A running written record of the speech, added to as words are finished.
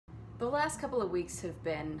The last couple of weeks have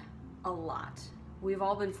been a lot. We've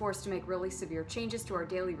all been forced to make really severe changes to our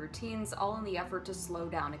daily routines, all in the effort to slow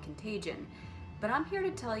down a contagion. But I'm here to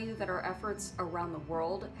tell you that our efforts around the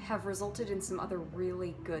world have resulted in some other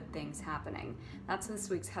really good things happening. That's this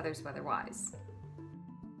week's Heather's Weather Wise.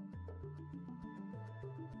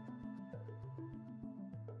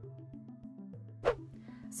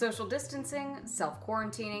 Social distancing,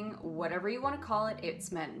 self-quarantining, whatever you want to call it,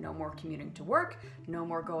 it's meant no more commuting to work, no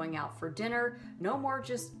more going out for dinner, no more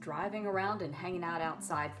just driving around and hanging out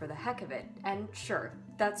outside for the heck of it. And sure,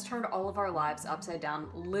 that's turned all of our lives upside down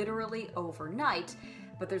literally overnight,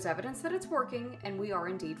 but there's evidence that it's working and we are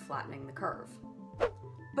indeed flattening the curve.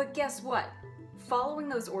 But guess what? Following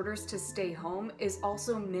those orders to stay home is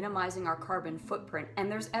also minimizing our carbon footprint,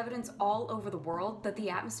 and there's evidence all over the world that the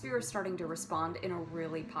atmosphere is starting to respond in a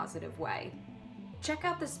really positive way. Check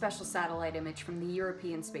out this special satellite image from the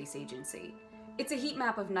European Space Agency. It's a heat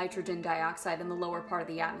map of nitrogen dioxide in the lower part of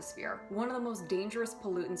the atmosphere, one of the most dangerous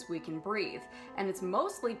pollutants we can breathe, and it's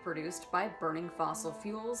mostly produced by burning fossil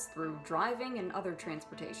fuels through driving and other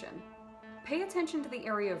transportation. Pay attention to the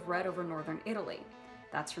area of red over northern Italy.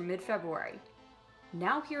 That's from mid-February.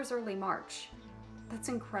 Now here's early March. That's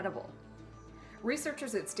incredible.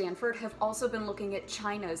 Researchers at Stanford have also been looking at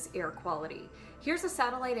China's air quality. Here's a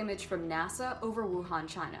satellite image from NASA over Wuhan,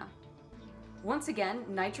 China. Once again,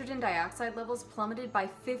 nitrogen dioxide levels plummeted by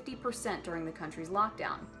 50% during the country's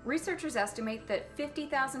lockdown. Researchers estimate that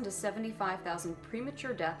 50,000 to 75,000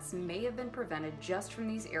 premature deaths may have been prevented just from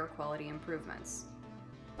these air quality improvements.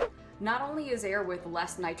 Not only is air with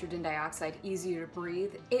less nitrogen dioxide easier to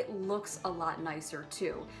breathe, it looks a lot nicer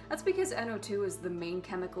too. That's because NO2 is the main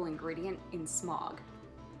chemical ingredient in smog.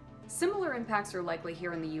 Similar impacts are likely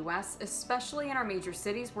here in the US, especially in our major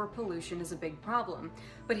cities where pollution is a big problem.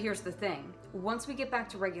 But here's the thing, once we get back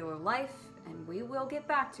to regular life, and we will get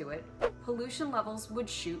back to it, pollution levels would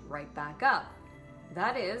shoot right back up.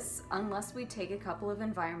 That is, unless we take a couple of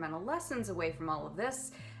environmental lessons away from all of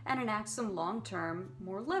this and enact some long-term,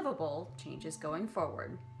 more livable changes going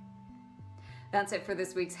forward. That's it for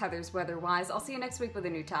this week's Heather's Weather Wise. I'll see you next week with a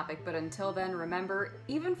new topic, but until then, remember,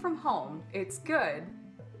 even from home, it's good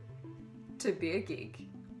to be a geek.